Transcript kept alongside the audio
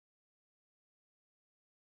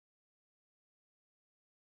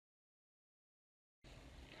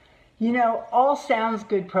You know, all Sounds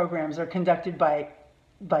Good programs are conducted by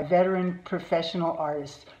veteran professional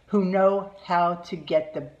artists who know how to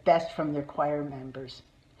get the best from their choir members.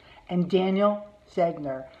 And Daniel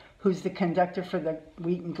Segner, who's the conductor for the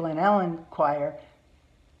Wheaton Glen Ellyn choir,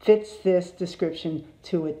 fits this description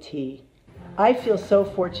to a T. I feel so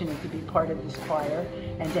fortunate to be part of this choir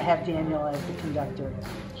and to have Daniel as the conductor.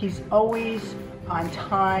 He's always on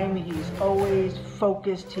time, he's always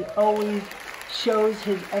focused, he always shows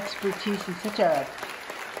his expertise in such a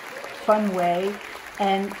fun way.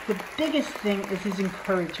 And the biggest thing is his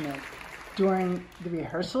encouragement. During the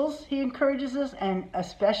rehearsals, he encourages us, and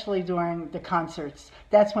especially during the concerts.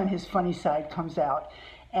 That's when his funny side comes out.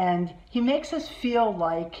 And he makes us feel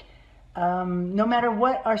like no matter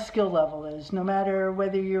what our skill level is, no matter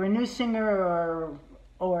whether you're a new singer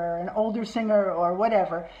or an older singer or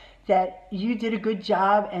whatever, that you did a good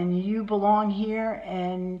job and you belong here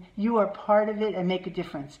and you are part of it and make a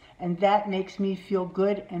difference. And that makes me feel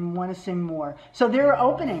good and want to sing more. So there are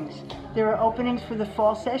openings. There are openings for the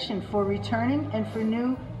fall session for returning and for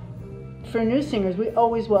new singers. We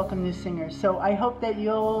always welcome new singers. So I hope that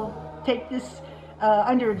you'll take this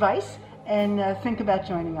under advice and think about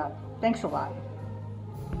joining up. Thanks a lot.